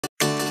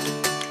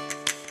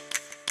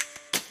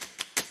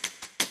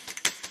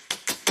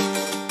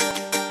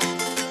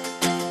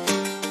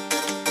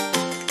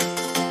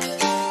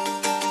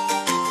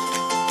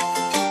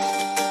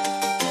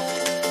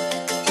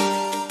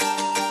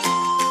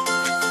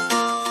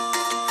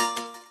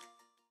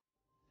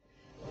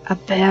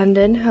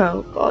Abandon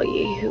hope, all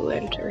ye who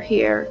enter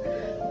here.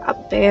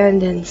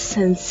 Abandon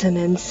sense and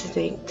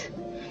instinct.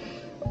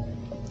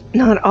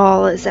 Not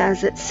all is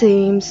as it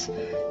seems.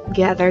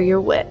 Gather your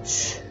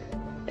wits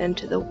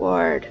into the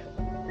ward.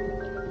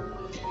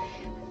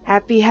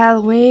 Happy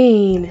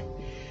Halloween!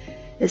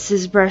 This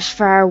is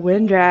Brushfire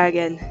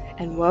Wyndragon,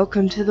 and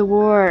welcome to the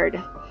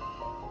ward.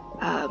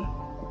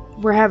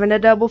 We're having a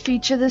double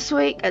feature this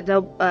week.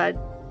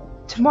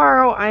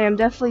 Tomorrow I am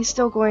definitely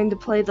still going to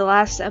play the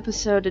last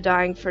episode of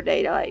Dying for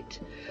Daylight.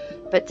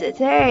 But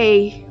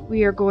today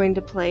we are going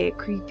to play a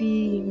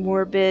creepy,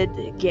 morbid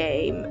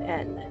game,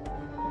 and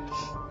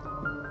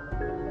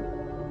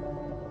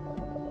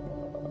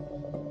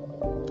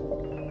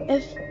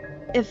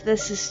if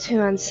this is too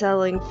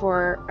unsettling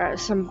for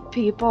some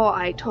people,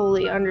 I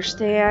totally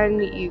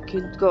understand. You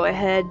can go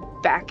ahead,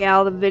 back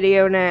out of the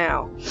video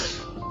now.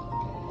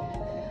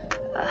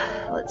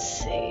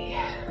 Let's see.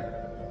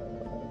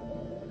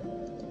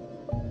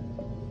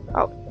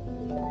 Oh.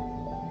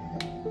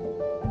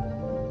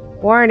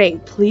 Warning,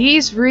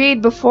 please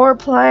read before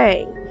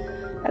playing.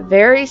 A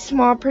very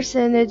small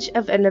percentage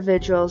of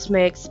individuals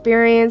may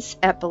experience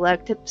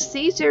epileptic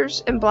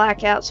seizures and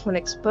blackouts when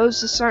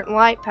exposed to certain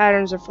light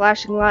patterns or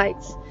flashing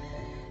lights.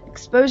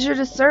 Exposure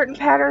to certain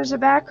patterns or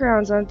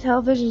backgrounds on a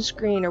television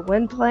screen or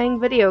when playing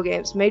video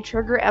games may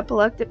trigger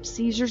epileptic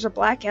seizures or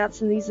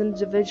blackouts in these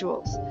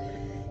individuals.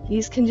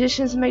 These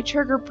conditions may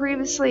trigger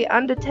previously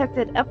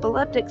undetected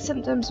epileptic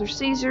symptoms or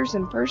seizures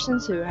in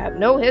persons who have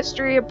no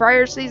history of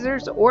prior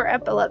seizures or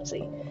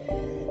epilepsy.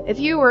 If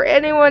you or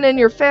anyone in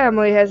your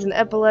family has an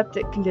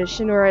epileptic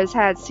condition or has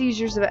had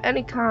seizures of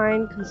any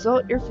kind,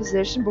 consult your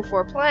physician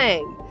before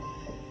playing.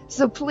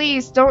 So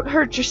please don't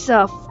hurt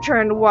yourself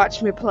trying to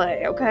watch me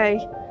play,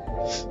 okay?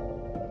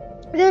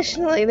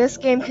 Additionally, this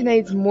game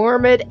contains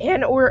morbid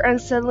and or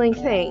unsettling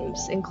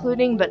themes,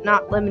 including but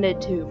not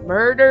limited to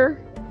murder,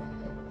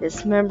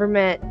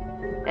 dismemberment,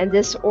 and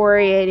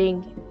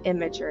disorientating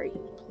imagery.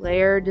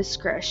 Player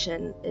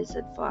discretion is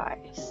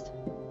advised.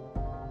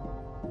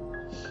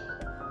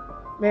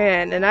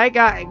 Man, and I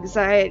got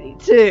anxiety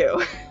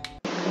too.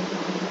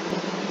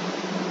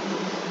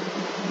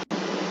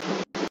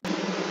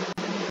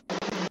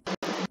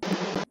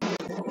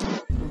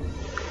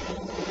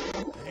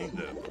 Hey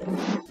there,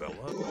 fella.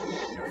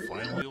 You're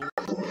finally alive.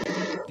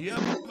 Do you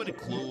have any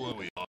clue where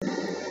we are?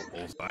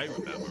 All I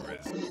remember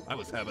is I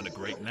was having a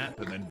great nap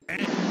and then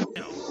bam!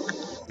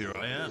 Here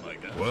I am, I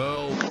guess.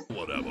 Well,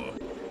 whatever.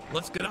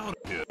 Let's get out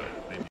of here.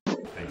 Maybe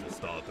things will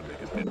start to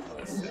make a bit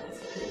more sense.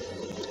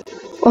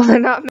 Well, they're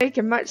not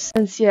making much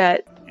sense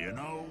yet. You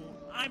know,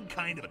 I'm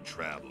kind of a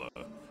traveler.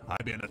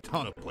 I've been a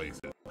ton of places,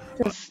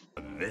 but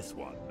this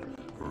one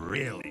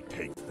really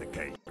takes the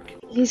cake.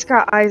 He's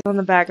got eyes on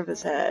the back of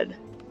his head.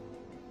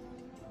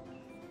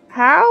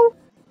 How?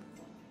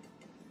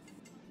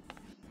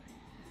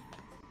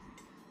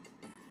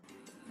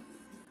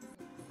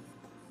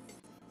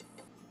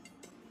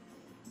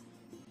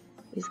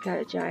 He's got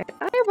a giant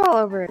eyeball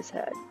over his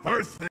head.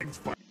 First things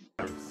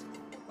first.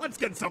 Let's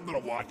get something to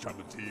watch on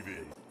the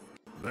TV.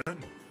 Then,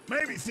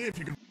 maybe see if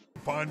you can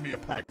find me a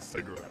pack of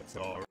cigarettes,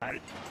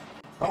 alright?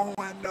 Oh,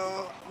 and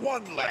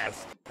one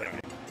last thing.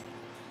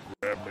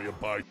 Grab me a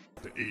bite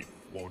to eat,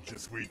 won't you,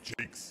 sweet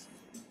cheeks?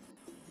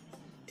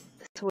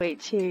 Sweet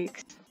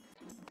cheeks.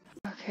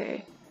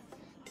 Okay.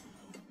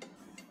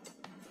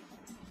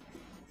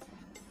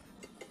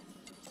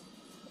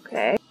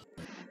 Okay.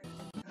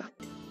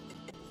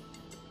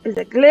 Is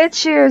it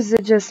glitchy or is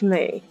it just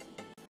me?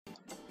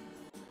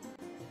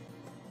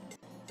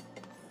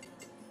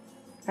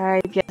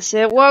 I guess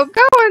it won't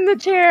go in the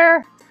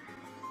chair.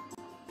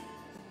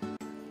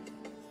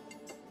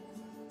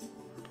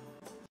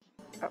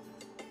 Oh.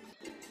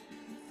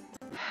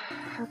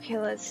 Okay,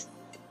 let's...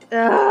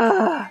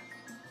 Ugh.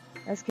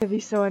 That's gonna be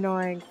so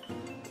annoying.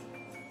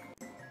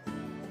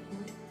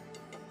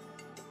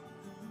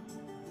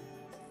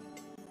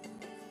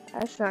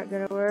 That's not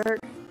gonna work.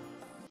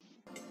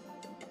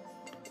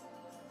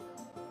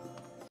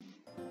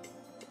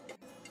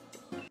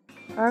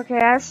 Okay,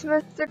 that's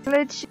Mr.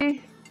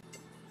 Glitchy.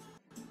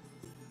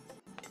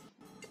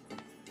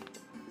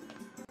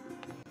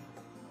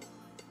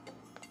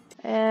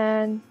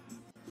 And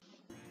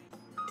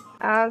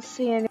I don't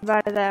see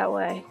anybody that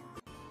way.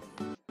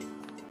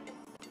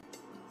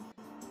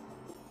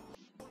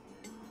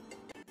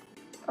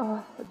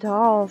 Oh,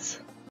 dolls.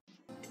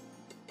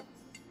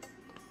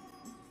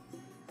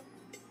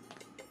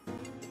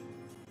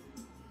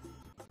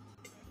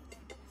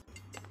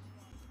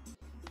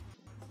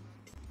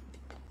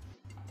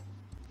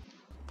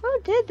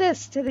 Who did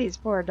this to these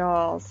poor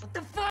dolls? What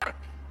the fuck?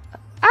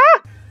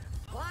 Ah!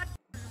 What?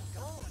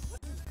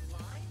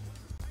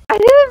 I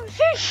didn't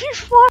think you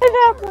fly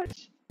that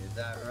much. Is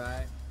that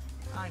right?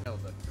 I know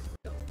the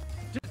drill.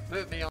 Just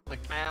put me on the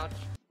couch.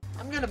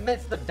 I'm gonna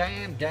miss the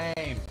damn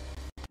game.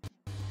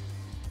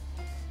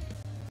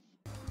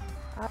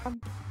 Oh my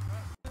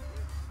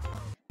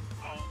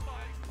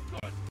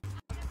god.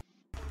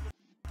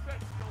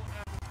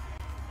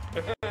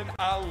 And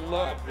I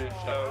love this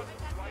show.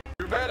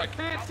 Too bad I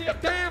can't see a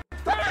damn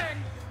thing.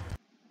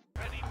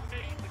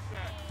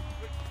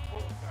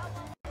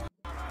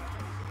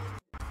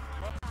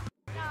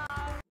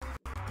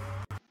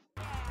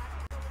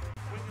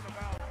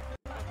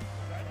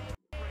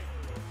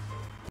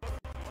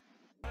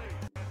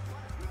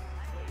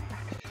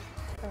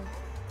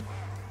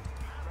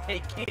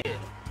 Hey kid,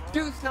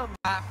 do something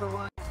right for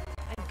once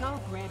and go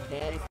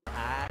granddaddy's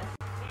eyes.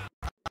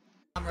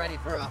 I'm ready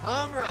for a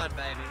home run,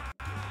 baby.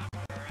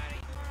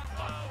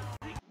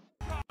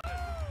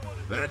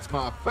 That's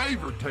my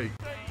favorite tape.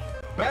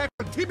 Back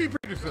when Timmy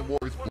Peterson wore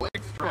his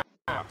black strap,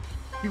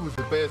 he was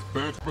the best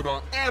batsman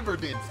I ever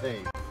did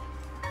see.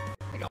 I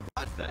think I've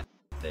watched that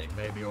thing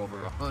maybe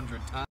over 100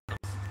 times.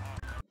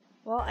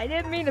 Well, I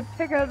didn't mean to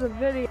pick up the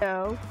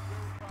video.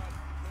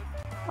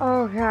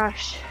 Oh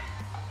gosh.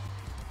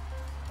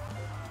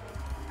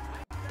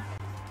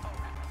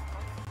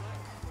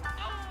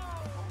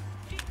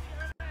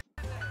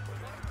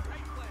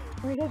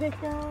 Where did it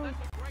go?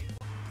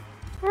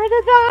 Where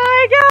did the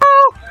eye go?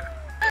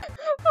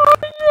 Oh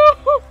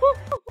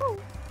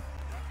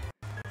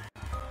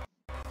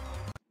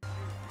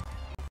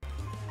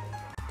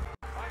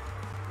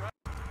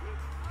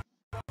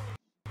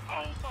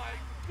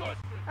no!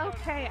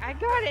 Okay, I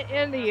got it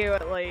into you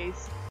at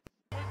least.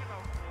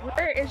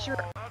 Where is your...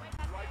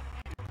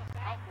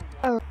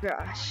 Oh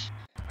gosh.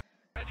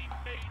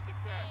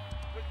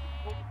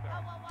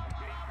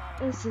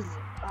 This is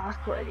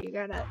awkward. You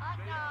gotta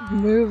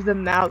move the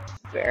mouth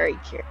very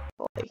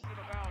carefully.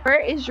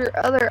 Where is your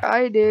other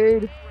eye,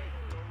 dude?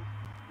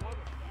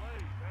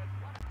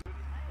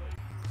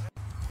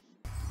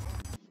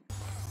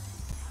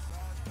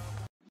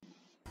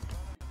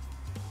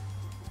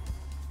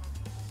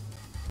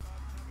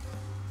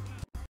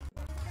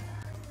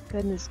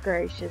 Goodness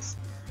gracious.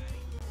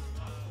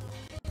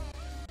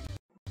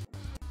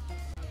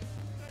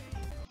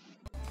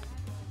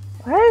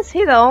 Why is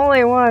he the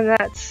only one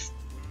that's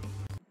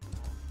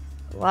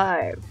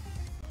alive?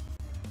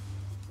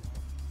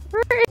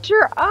 Where is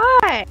your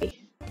eye?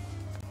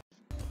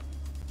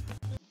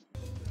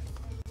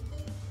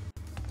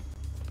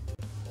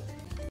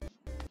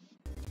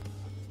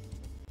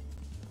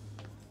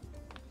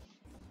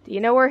 Do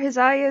you know where his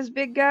eye is,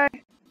 big guy?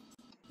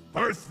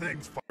 First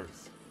things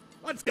first.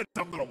 Let's get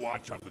something to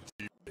watch on the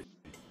TV.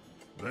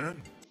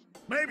 Then,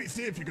 maybe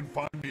see if you can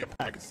find me a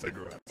pack of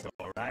cigarettes,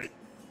 alright?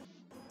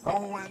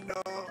 Oh, and,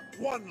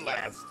 one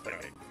last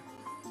thing.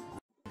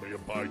 Give me a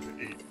bite to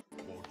eat,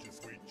 won't you,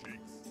 sweet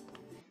cheeks?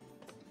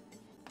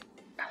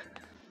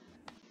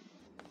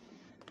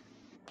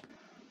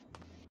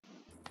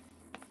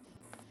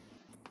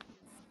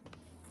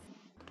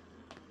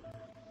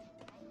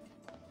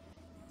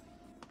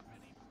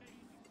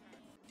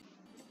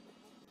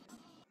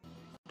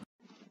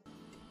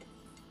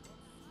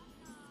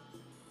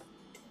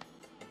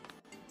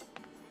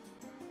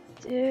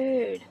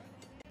 Dude.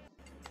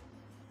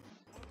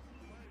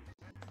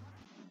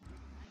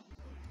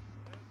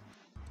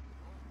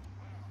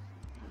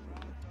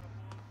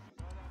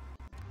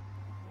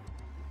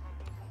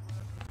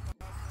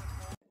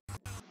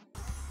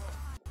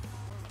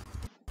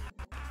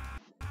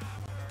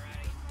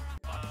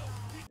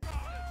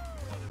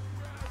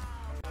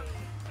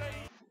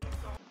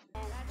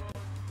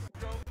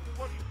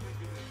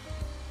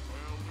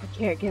 I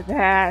can't get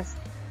past.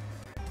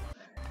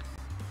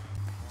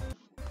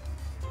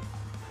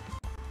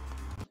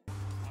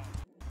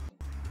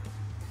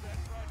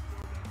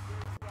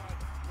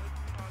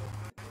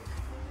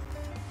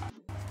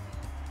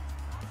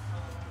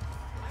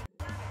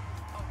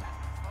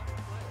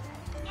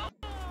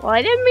 Well,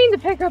 I didn't mean to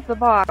pick up the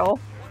bottle.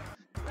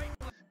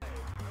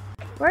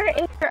 Where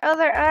is your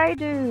other eye,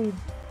 dude?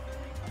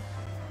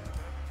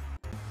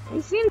 He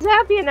seems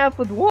happy enough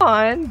with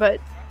one, but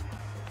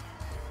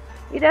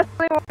he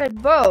definitely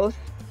wanted both.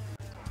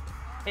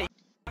 Hey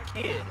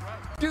kid,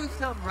 do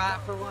something right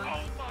for once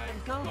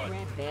and go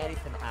granddaddy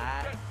some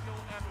eyes.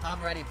 I'm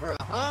ready for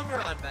a home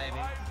run, baby.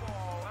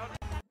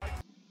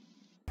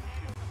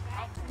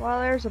 Well,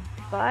 there's a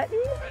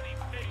button?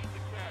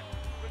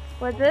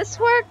 Would this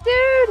work,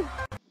 dude?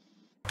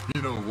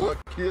 You know what,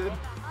 kid?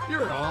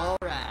 You're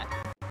alright.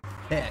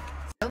 Heck,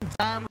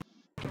 sometime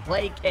we can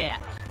play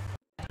catch.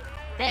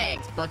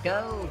 Thanks,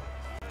 bucko.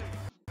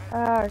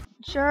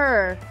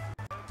 Sure.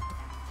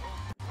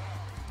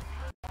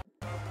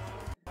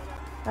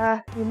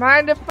 You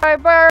mind if I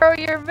borrow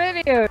your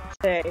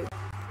videotape?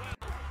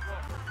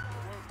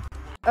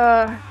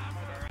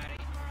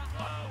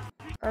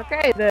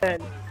 Okay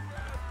then.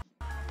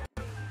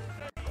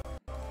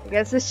 I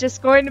guess it's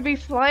just going to be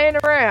flying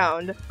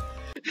around.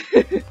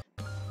 At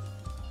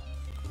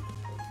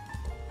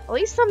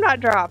least I'm not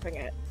dropping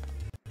it.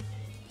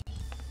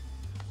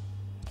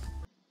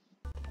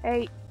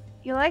 Hey,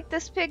 you like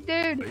this pig,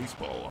 dude?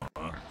 Baseball,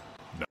 huh?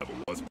 Never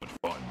was much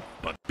fun,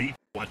 but beat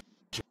watching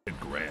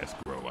grass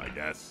grow, I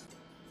guess.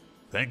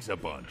 Thanks a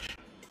bunch.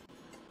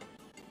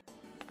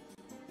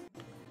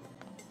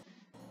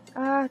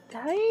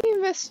 Hey,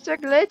 Mr.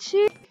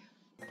 Glitchy.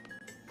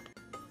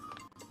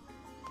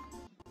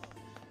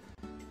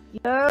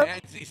 Yo.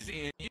 Fancy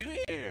seeing you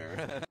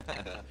here.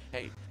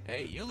 hey,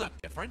 you look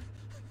different.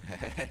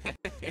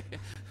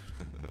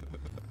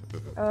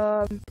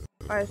 I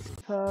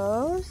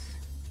suppose.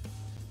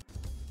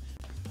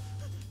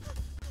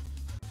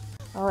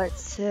 Oh,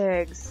 it's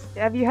cigs.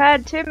 Have you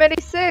had too many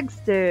cigs,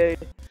 dude?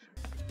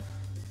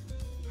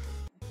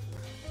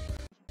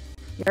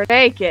 You're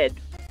naked.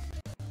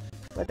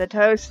 with a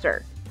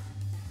toaster.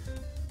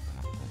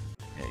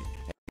 Hey,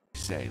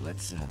 say,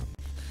 let's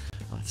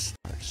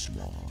start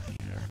small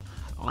here.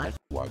 Let's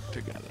work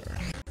together.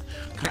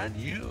 Can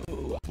you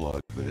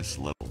plug this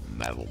little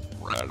metal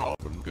bread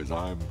oven? Because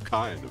I'm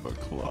kind of a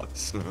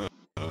klutz.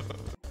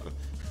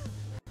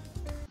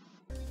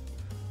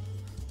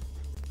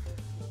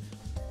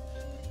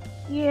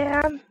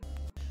 Yeah,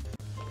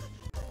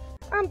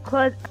 I'm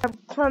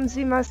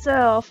clumsy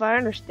myself, I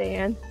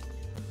understand.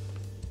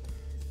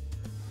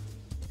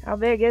 How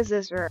big is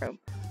this room?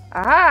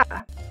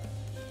 Aha!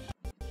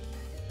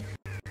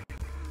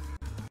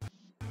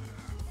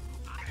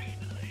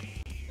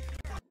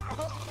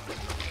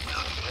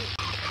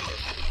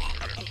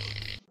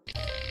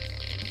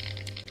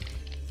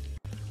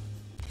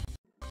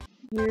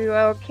 You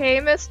okay,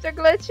 Mr.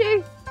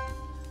 Glitchy?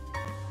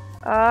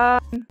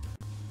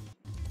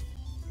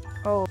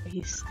 Oh,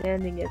 he's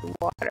standing in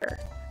water.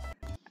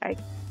 I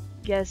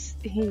guess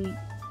he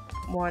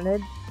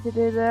wanted to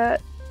do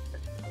that.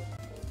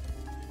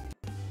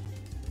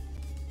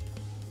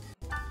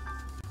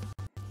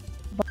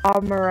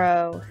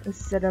 Balmoro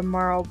instead of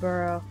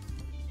Marlboro.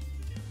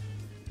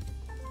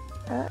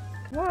 Come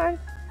on.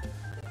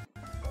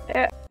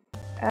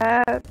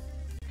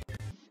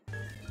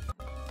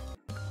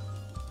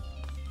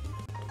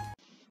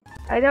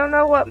 I don't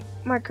know what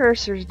my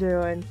cursor's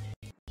doing.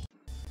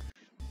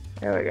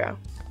 There we go.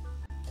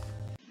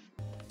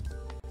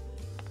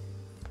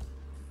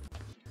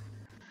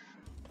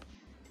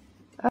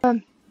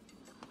 I'm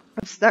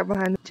stuck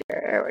behind the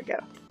chair. There we go.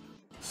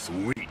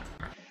 Sweet.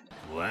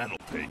 Well, that'll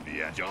take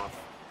the edge off.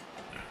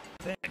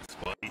 Thanks,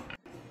 buddy.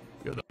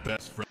 You're the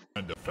best friend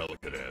a fella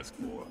could ask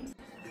for.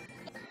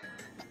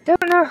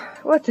 Don't know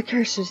what the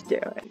cursor's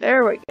doing.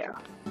 There we go.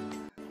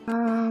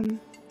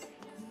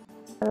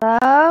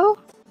 Hello?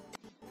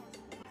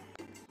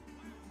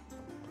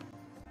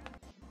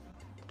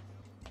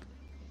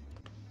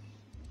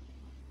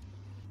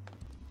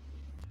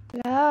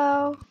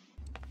 Hello?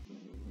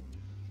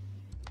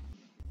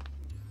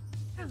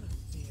 Hello,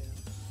 dear.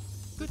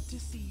 Good to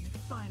see you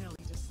finally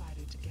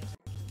decided to get out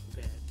of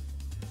bed.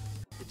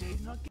 The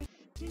day's not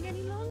getting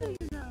any longer,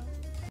 you know.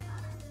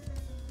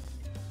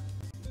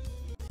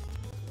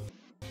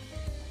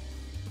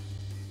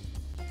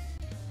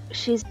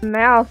 She's a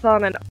mouth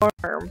on an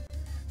arm.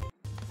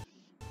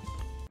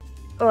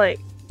 Like,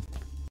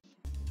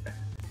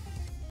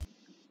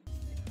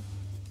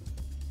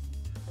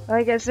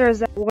 I guess there's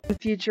that one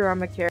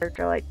Futurama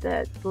character like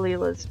that,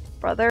 Leela's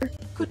brother.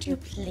 Could you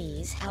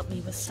please help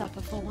me with supper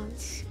for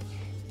once?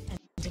 And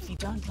if you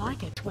don't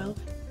like it, well,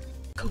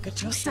 cook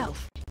it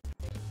yourself.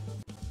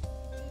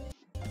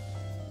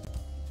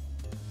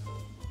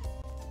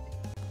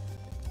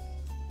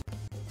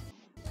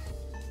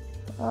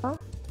 Huh?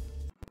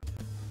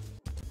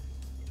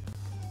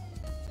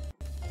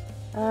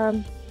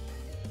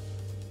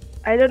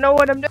 I don't know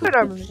what I'm doing.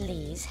 Could you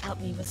please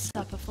help me with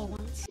supper for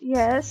once?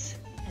 Yes.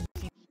 And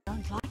if you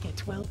don't like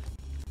it, well,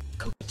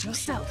 cook it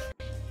yourself.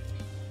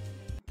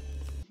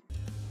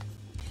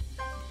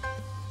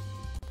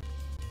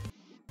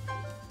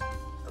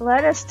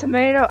 Lettuce,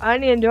 tomato,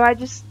 onion. Do I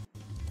just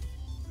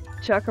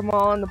chuck them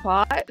all in the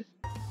pot?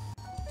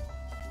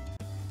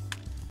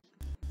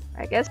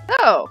 I guess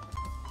so.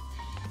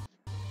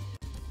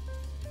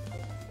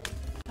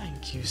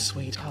 Thank you,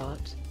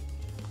 sweetheart.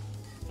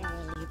 I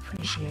really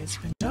appreciate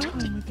spending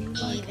time with you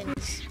like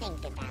this.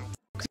 Think about it.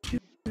 Could you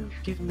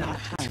give me a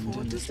hand and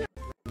round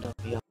up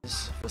the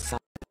others for supper?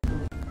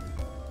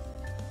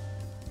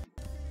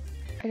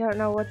 I don't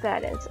know what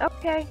that is.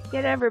 Okay,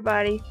 get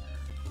everybody.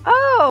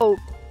 Oh!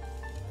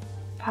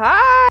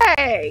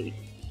 Pie!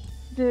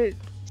 Do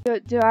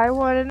I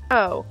want to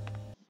know?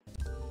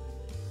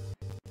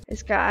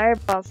 It's got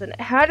eyeballs in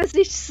it. How does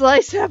each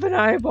slice have an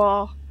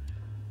eyeball?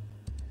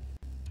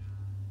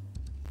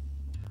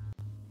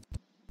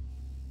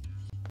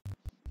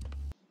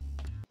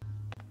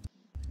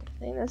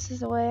 I think this is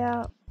the way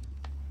out.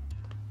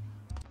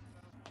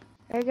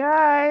 Hey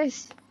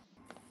guys!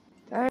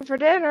 Time for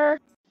dinner!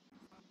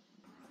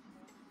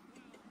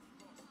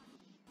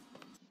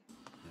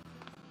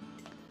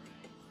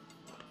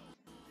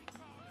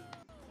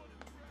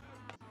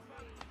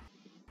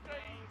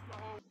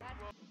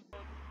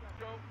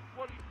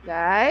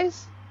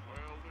 Guys?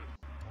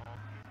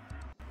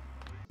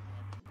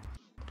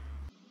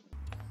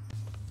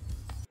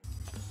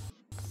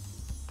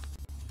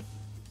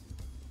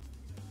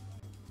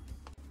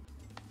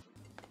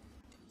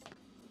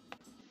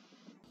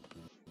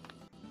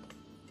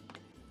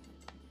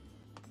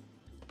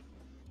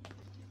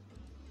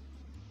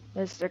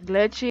 Mr.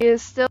 Glitchy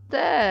is still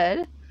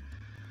dead.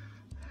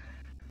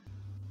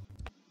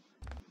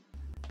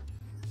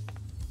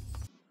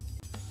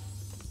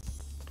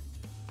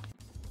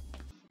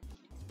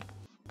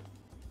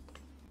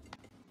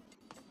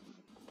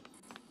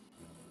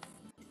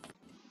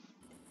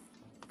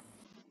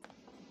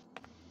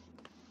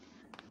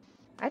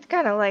 I'd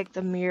kind of like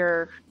the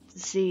mirror to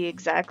see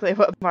exactly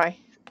what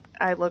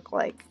I look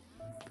like.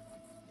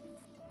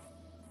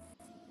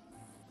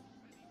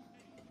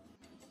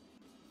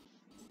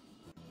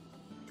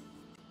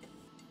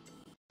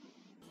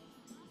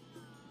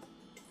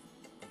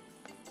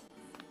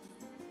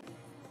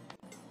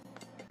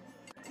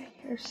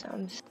 There's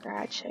some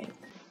scratching.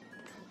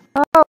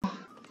 Oh!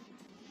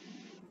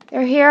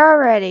 They're here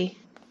already.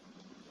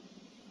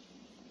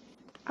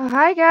 Oh,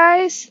 hi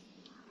guys!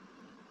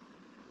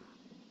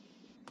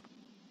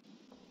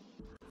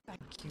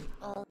 Thank you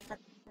all for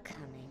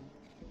coming.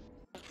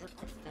 I hope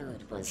the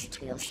food was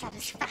to your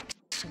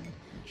satisfaction.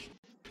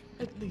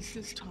 At least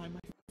this time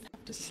I don't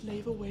have to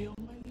slave away on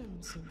my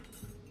lonesome.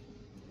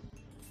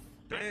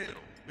 Damn,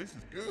 this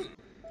is good.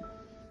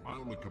 My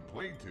only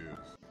complaint is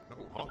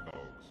no hot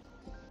dogs.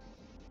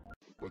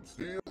 But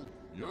still,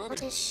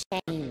 What yummy. a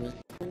shame we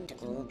couldn't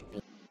all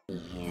be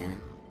here.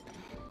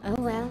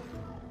 Oh well.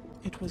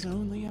 It was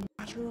only a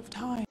matter of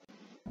time.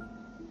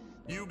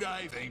 You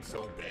guys ain't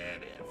so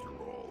bad after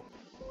all.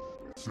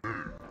 Say,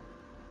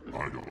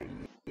 I got a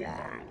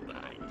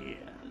wild idea.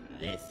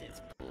 This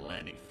is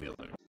plenty filler.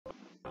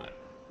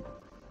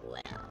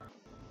 Well,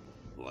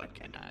 What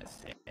can I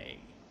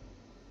say?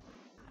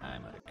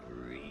 I'm a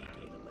greedy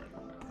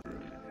little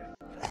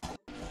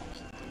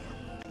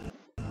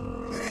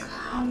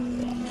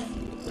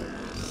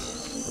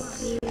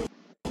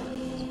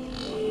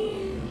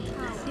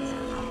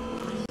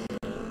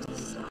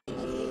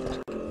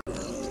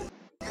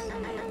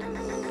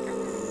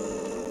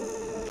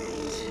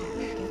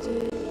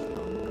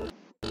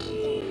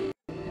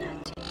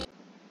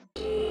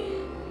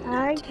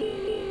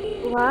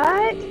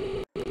What?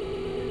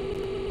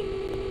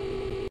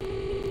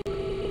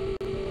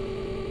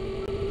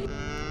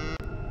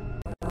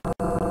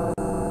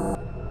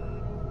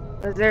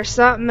 Was there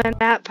something in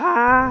that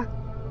pie?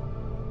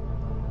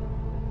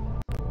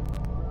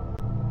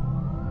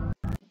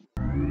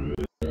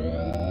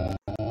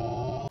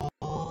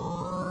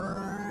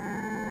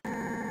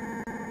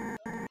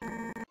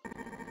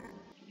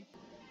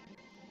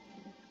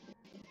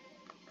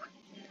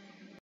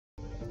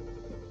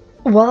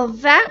 Well,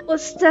 that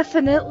was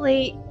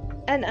definitely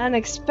an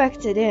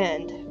unexpected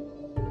end.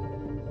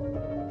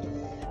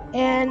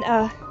 And,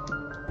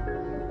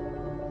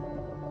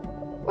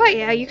 well,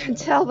 yeah, you can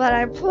tell that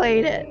I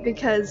played it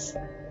because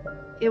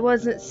it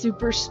wasn't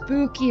super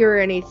spooky or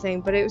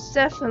anything, but it was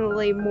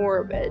definitely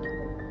morbid.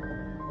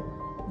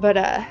 But,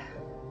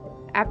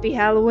 happy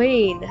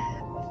Halloween.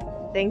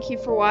 Thank you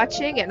for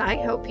watching, and I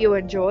hope you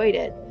enjoyed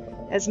it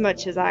as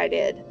much as I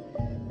did.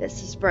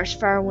 This is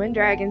Brushfire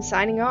Wyndragon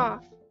signing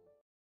off.